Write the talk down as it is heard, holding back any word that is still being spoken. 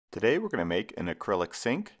Today we're going to make an acrylic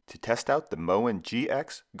sink to test out the MOEN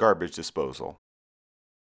GX garbage disposal.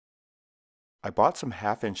 I bought some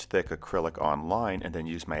 1/2-inch thick acrylic online and then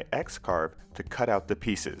used my X-carve to cut out the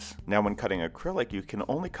pieces. Now when cutting acrylic you can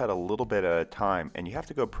only cut a little bit at a time and you have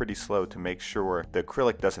to go pretty slow to make sure the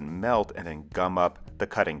acrylic doesn't melt and then gum up the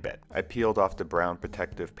cutting bit. I peeled off the brown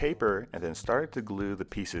protective paper and then started to glue the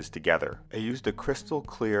pieces together. I used a crystal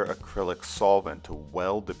clear acrylic solvent to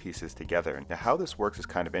weld the pieces together. Now how this works is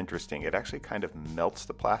kind of interesting. It actually kind of melts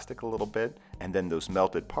the plastic a little bit and then those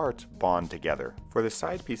melted parts bond together. For the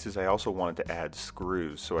side pieces I also wanted to add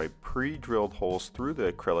screws, so I pre-drilled holes through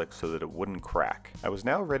the acrylic so that it wouldn't crack. I was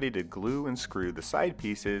now ready to glue and screw the side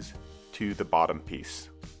pieces to the bottom piece.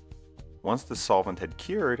 Once the solvent had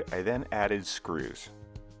cured, I then added screws.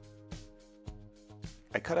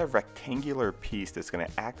 I cut a rectangular piece that's going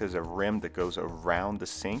to act as a rim that goes around the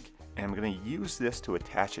sink, and I'm going to use this to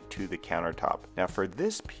attach it to the countertop. Now for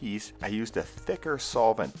this piece, I used a thicker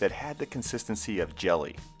solvent that had the consistency of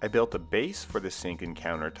jelly. I built a base for the sink and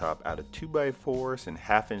countertop out of 2x4s and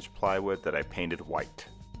 1/2-inch plywood that I painted white.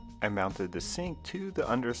 I mounted the sink to the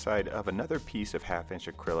underside of another piece of 1/2-inch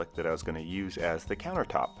acrylic that I was going to use as the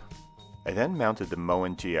countertop. I then mounted the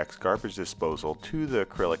MOEN GX garbage disposal to the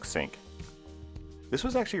acrylic sink. This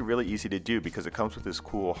was actually really easy to do because it comes with this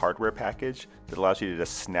cool hardware package that allows you to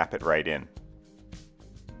just snap it right in.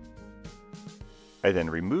 I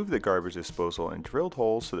then removed the garbage disposal and drilled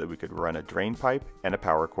holes so that we could run a drain pipe and a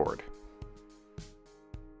power cord.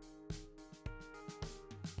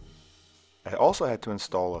 I also had to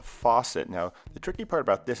install a faucet. Now the tricky part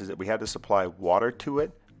about this is that we had to supply water to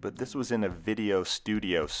it, but this was in a video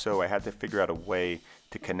studio, so I had to figure out a way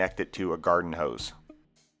to connect it to a garden hose.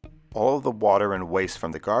 All of the water and waste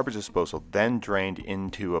from the garbage disposal then drained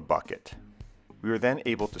into a bucket. We were then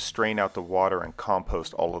able to strain out the water and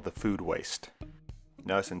compost all of the food waste.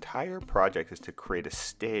 Now this entire project is to create a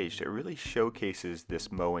stage that really showcases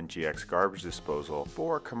this MOEN GX garbage disposal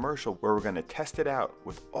for a commercial where we're going to test it out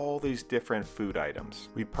with all these different food items.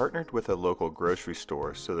 We partnered with a local grocery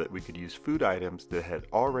store so that we could use food items that had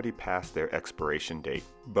already passed their expiration date.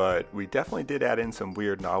 But we definitely did add in some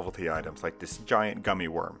weird novelty items like this giant gummy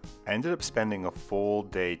worm. I ended up spending a full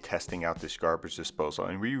day testing out this garbage disposal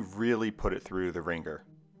and we really put it through the ringer.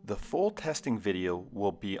 The full testing video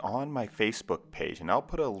will be on my Facebook page and I'll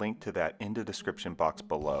put a link to that in the description box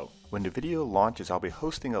below. When the video launches, I'll be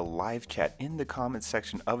hosting a live chat in the comments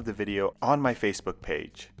section of the video on my Facebook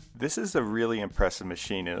page. This is a really impressive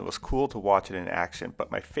machine and it was cool to watch it in action,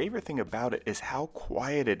 but my favorite thing about it is how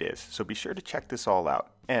quiet it is, so be sure to check this all out.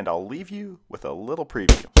 And I'll leave you with a little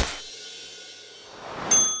preview.